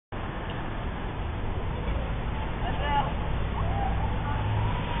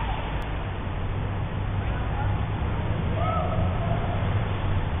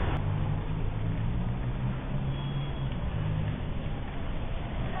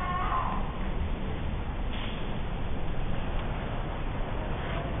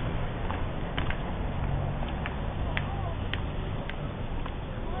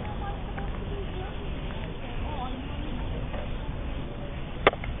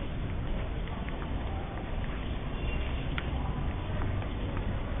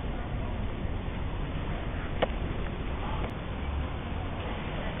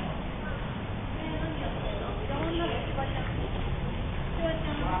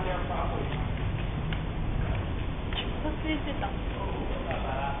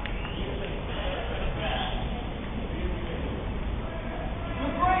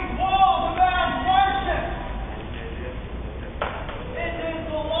great wall demands worship. It is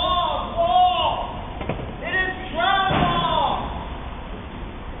the law of all. It is tramlaW.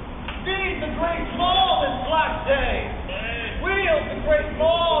 Feed the great mall this Black Day. Wield the great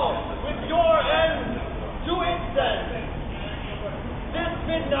mall with your end to incense. This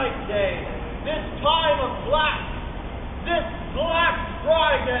midnight day, this time of black, this Black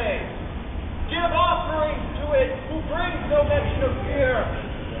Friday, give offerings to it who brings no mention of fear,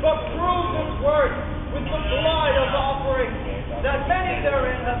 but proves its worth with the blood of offerings that many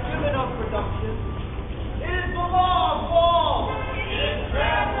therein have given up production. It is the law of all. It is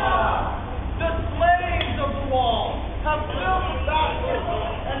tramlaW. The slaves of the wall have filled the baskets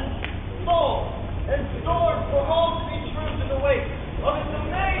and full and stored for all to be true to the weight of its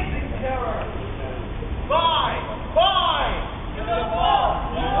amazing terror. Buy to the wall,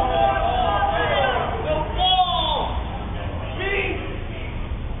 the wall, peace.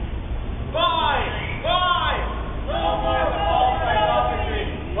 Buy, no more false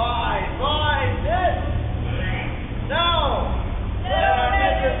idolatry. Buy this. Now, let our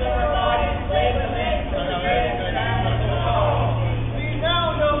members of our bodies slay the men from the great example of the wall. We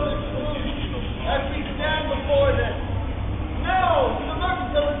now know the truth as we stand before this. No to the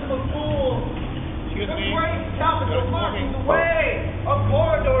mercantilism of fools. The great capital marking the way of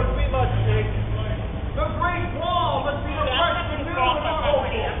corridors we must take. The great wall must be the first to new and old.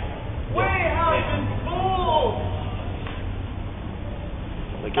 We have been fooled.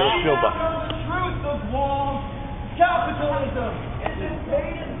 We now know the truth of walls. Capitalism is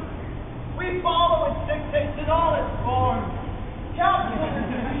invaded. We follow its dictates in all its forms. Capitalism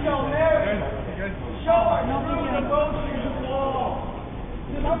we shall marry. Show our true devotion to the wall.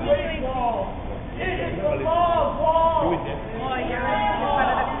 To the great wall. It is the law of all. We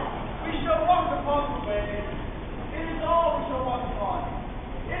shall walk upon the way. It is all we shall walk upon.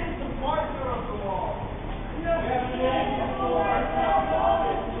 It is the marker of the wall. We have been before ourselves all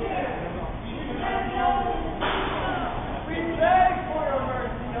this year. We beg for your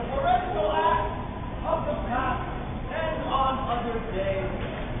mercy, a parental act of the past and on other days.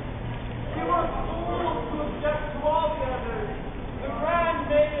 We were fools to object to all the others. The grand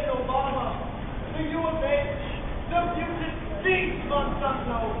maiden Obama, the U of H, the mutant beast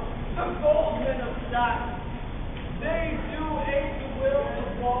Monsanto, the Goldman of Sachs. They do aid the will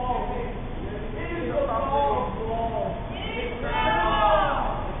of wall. It is the law of wall. It is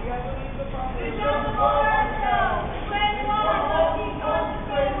tramlaW. It is the law of ourselves. We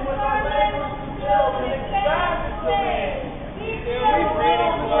concentrate with our labors to build and expand this domain. We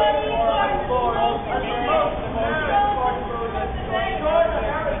created blood for our Lord as the most American partner that destroyed the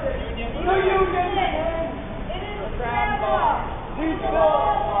heritage. The union. It is tramlaW. We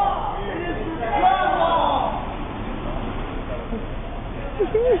belong. It is tramlaW.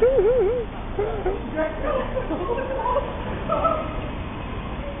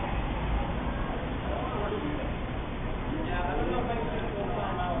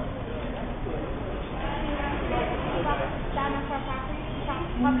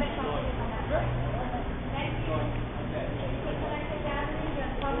 Public property. Thank you. Collective gatherings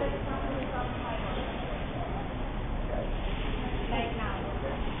and public property from like now.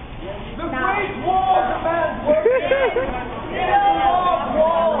 The great wall demands worship. It is the law of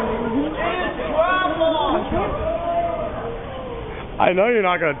wall. It is tramlaW. I know you're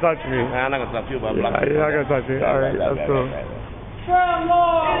not going to touch me. I'm not going to touch you, but you're not going to touch me. All right, that's cool.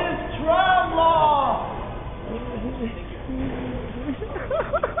 tramlaW. It is tramlaW.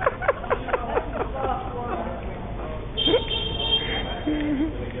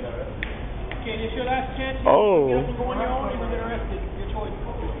 Okay, this is your last chance. You Oh. get up and go on your own, or you get arrested. Your choice.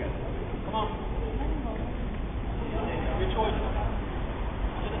 Come on. Your choice.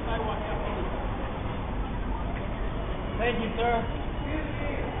 To the sidewalk. Thank you, sir.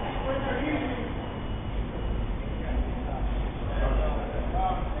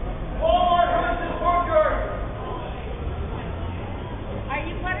 Walmart versus workers. Are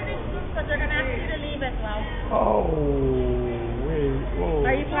you part of this group? Because they're going to ask you to leave as well. Oh, wait, whoa.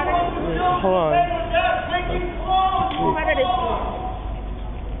 Are you part of this group? Hold on. Part of this group.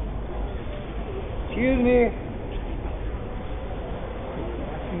 Excuse me.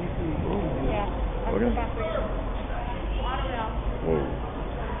 Yeah. That's Okay. the back way. Autoville. Whoa.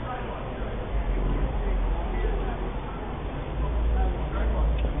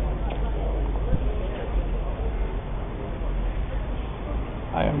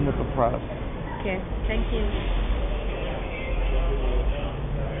 I am with the press. Okay, thank you.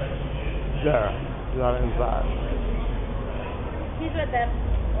 There. Not inside. He's with them.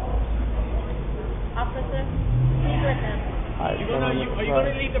 Officer, he's with them. Are you gonna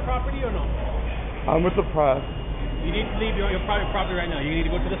leave the property or no? I'm with the press. You need to leave your private property right now. You need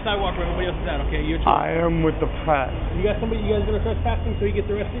to go to the sidewalk where everybody else is at, okay? I am with the press. You guys gonna trespass him so he gets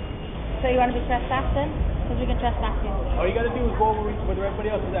arrested? So you want to be trespassing? Because we can trespass you. All you gotta do is go over where everybody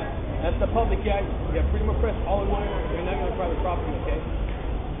else is at. That's the public yard. You have freedom of press all in one area. You're not on private property, okay?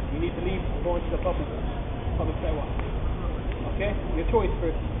 You need to leave, go into the public sidewalk. Okay? Your choice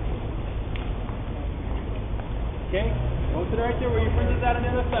first. Okay? Go to the right there where your friend is at on the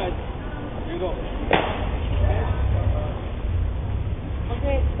other side. There you go.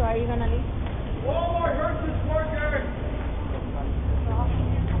 Okay, so are you going to leave? Walmart versus workers.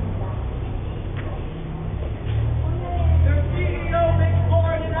 Their CEO makes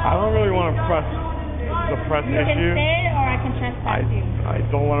more than I don't really want to press the press You can issue. stay or I can trespass you. I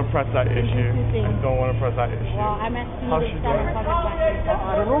don't want to press that issue. two things. I don't want to press that issue. Well, I'm asking How's you she to start doing? a public practice.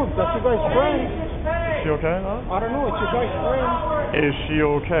 I don't know. That's your guy's friend. Is she okay, huh? I don't know. It's your guy's friend. Is she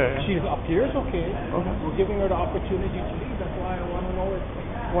okay? She appears okay. Okay. We're giving her the opportunity to leave. That's why I want to know if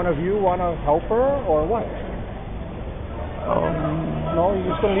one of you want to help her or what. No, you're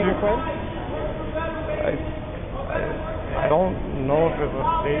just going to leave your friend? I don't know if it's a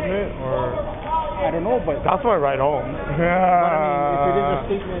statement or... I don't know, but... That's my ride home. But I mean, if it is a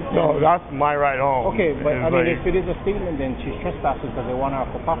statement... No, that's my ride home. Okay, but It's I mean, like- if it is a statement, then she's trespassing because they want her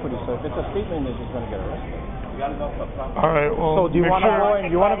off the property. So if it's a statement, they're just going to get arrested. All right, well... So do you want to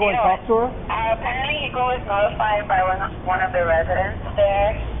go and talk to her? Apparently, Eagle was notified by one of the residents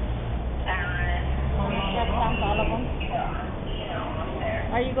there. That's down to all of them.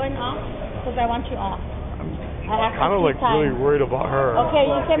 Are you going off? Because I want you off. I'm kind of like really worried about her. Okay,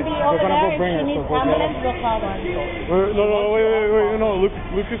 you can be over gonna there. go bring If her, she needs so go get ambulance, we'll call one. Wait, no,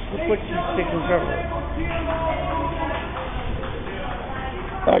 Lucas looks like he's taking care of her.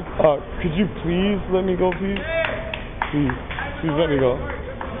 Could you please let me go, please? Please let me go.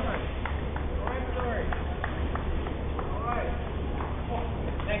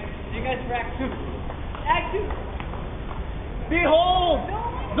 You guys for Act 2. Behold,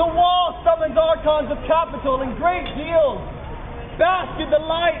 the wall summons archons of capital and great deals. Bask in the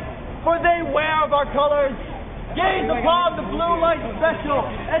light, for they wear of our colors. Gaze upon the blue light special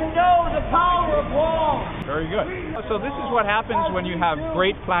and know the power of walls. Very good. So this is what happens when you have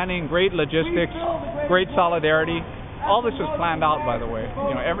great planning, great logistics, great solidarity. All this was planned out, by the way.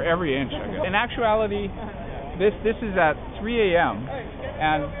 You know, every inch. I guess. In actuality, this is at 3 a.m.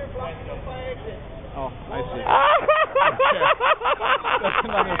 and oh, I see. That's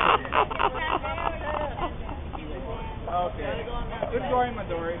another thing. Okay. Good going,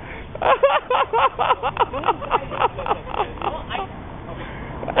 Midori.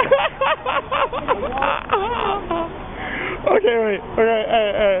 Okay, wait. Okay,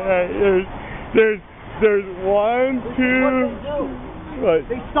 hey. There's 1, 2, like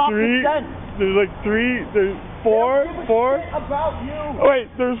They stop 3. consent. There's like 3. There's 4. About you. Wait,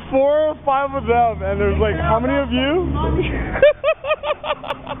 there's 4 or 5 of them, and there's like how many of you?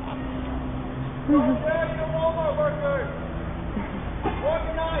 Solidarity to Walmart workers.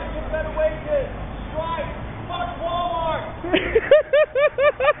 Organize, get better wages. Strike. Fuck Walmart.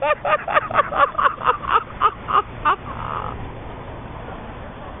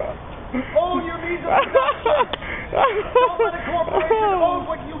 Own your means of production. Don't let a corporation own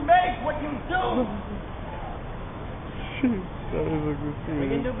what you make, what you do. That is a good We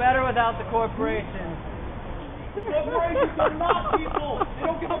can do better without the corporations. Corporations are not people. They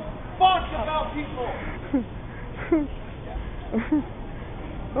don't give a fuck about people.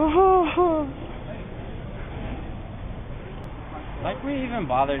 Like we even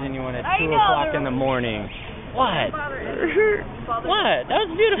bothered anyone at 2 o'clock in the morning. What? What? That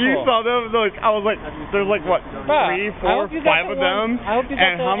was beautiful. You saw them? Like I was like, there's like what, Bruh, 3, I 4, hope you 5 got of the them, one- I hope you got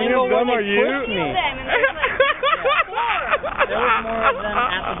and the how many of angle them where are they you? pushed me. There was more of them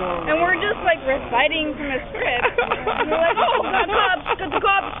at the door. And we're just like reciting from a script. We're like, oh,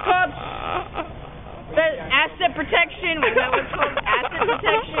 cops. The asset protection. Was that what's called? Asset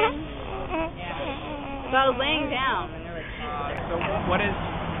protection. So I was laying down, and they're like, Jesus. So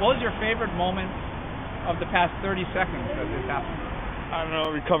what was your favorite moment of the past 30 seconds that this happened? I don't know,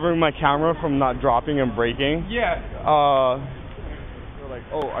 recovering my camera from not dropping and breaking. Yeah. They're like,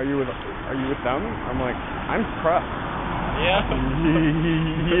 oh, are you with them? I'm like, I'm pressed. Yeah.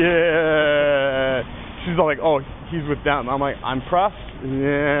 Yeah. She's all like, oh, he's with them. I'm like, I'm pressed. Yeah.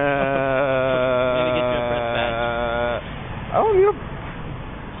 Need to get you a press badge. I don't need a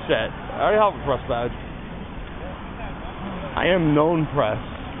shit. I already have a press badge. I am known press.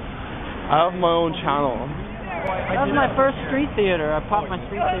 I have my own channel. That was my first street theater. I popped my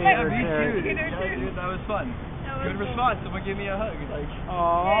street theater cherry. Dude, that was fun. Good response. Someone gave me a hug. Like,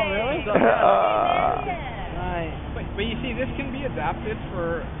 Oh, really? Nice. But you see, this can be adapted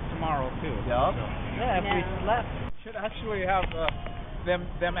for tomorrow too. Yup. Yeah, if we slept. Should actually have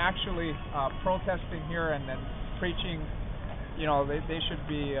them actually protesting here and then preaching. You know, they should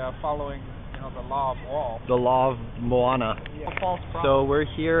be following, you know, the law of all. The law of Moana. False So we're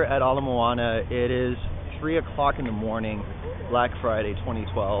here at Ala Moana. It is 3 o'clock in the morning, Black Friday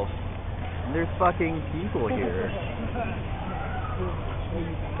 2012. And there's fucking people here.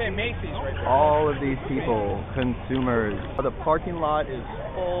 Okay, Macy's right there. All of these people, consumers. The parking lot is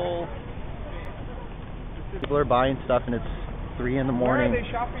full. People are buying stuff and it's 3 in the morning. Where are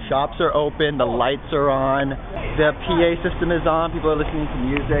they shopping? Shops are open, the lights are on, the PA system is on, people are listening to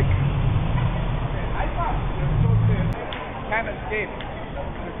music. I thought you were supposed to can't escape.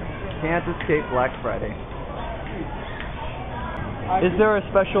 Can't escape Black Friday. Is there a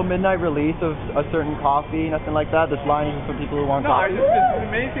special midnight release of a certain coffee, nothing like that? This line is for people who want No, coffee? this is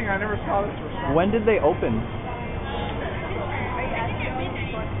amazing. I never saw this before. When did they open?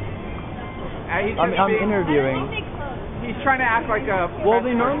 I'm interviewing. He's trying to act like a. Well,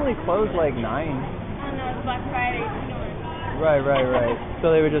 they normally close like 9. Oh no, it's Black Friday. Right.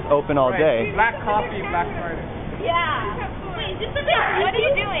 So they would just open all day. Black coffee, Black Friday. Yeah. Wait, is this a bit? What are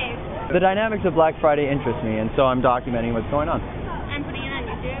you doing? The dynamics of Black Friday interest me, and so I'm documenting what's going on, I'm putting it on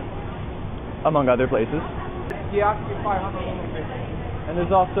YouTube. among other places. Deoccupyhonolulu. And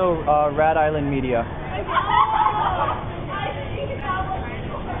there's also Rad Island Media.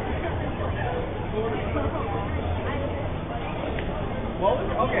 Well,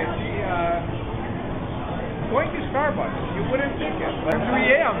 okay, see, going to Starbucks, you wouldn't think it, but at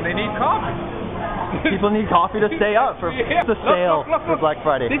 3 a.m. they need coffee. People need coffee to stay up for Yeah. the sale Look. for Black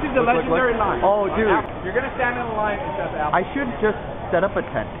Friday. This is the legendary line. Oh, dude. You're going to stand in a line and set the apple. I should just set up a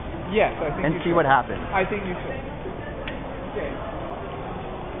tent Yes, I think and you see should. what happens. I think you should. Okay.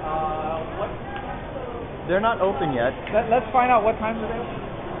 What? They're not open yet. Let's find out what time it is.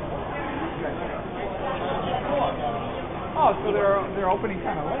 Oh, so they're opening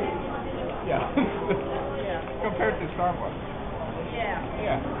kind of late. Yeah. Compared to Starbucks.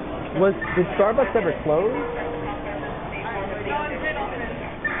 Yeah. Did Starbucks ever close?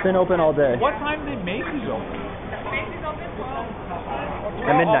 It's been open all day. What time did Macy's open?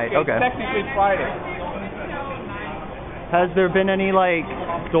 At midnight. Okay. Technically Friday. Has there been any like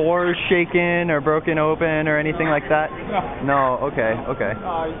doors shaken or broken open or anything like that? No. No. Okay.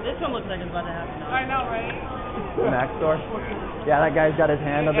 This one looks like it's about to happen. I know, right? Mac store. Yeah, that guy's got his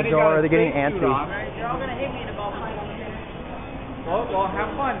hand on the And he door. got a They're getting spacesuit antsy. on. You're all gonna hit me in about 5 minutes. Well,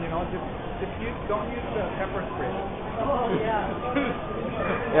 have fun, you know. Just don't use the pepper spray. Oh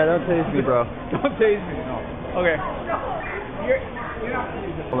yeah. Yeah, don't tase me, bro. Don't tase me, no. Okay. You're not gonna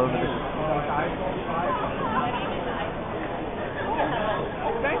use it. All over the-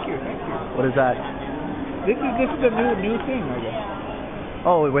 Thank you. What is that? This is a new thing, I guess.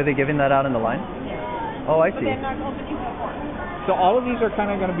 Oh, were they giving that out in the line? Oh, I see. So all of these are kind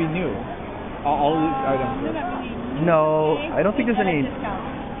of going to be new. All of these items. No, I don't think there's any.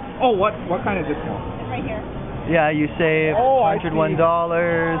 Oh, what kind of discount? Right here. Yeah, you save Oh, I see. $101.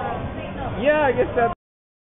 Yeah, I guess that's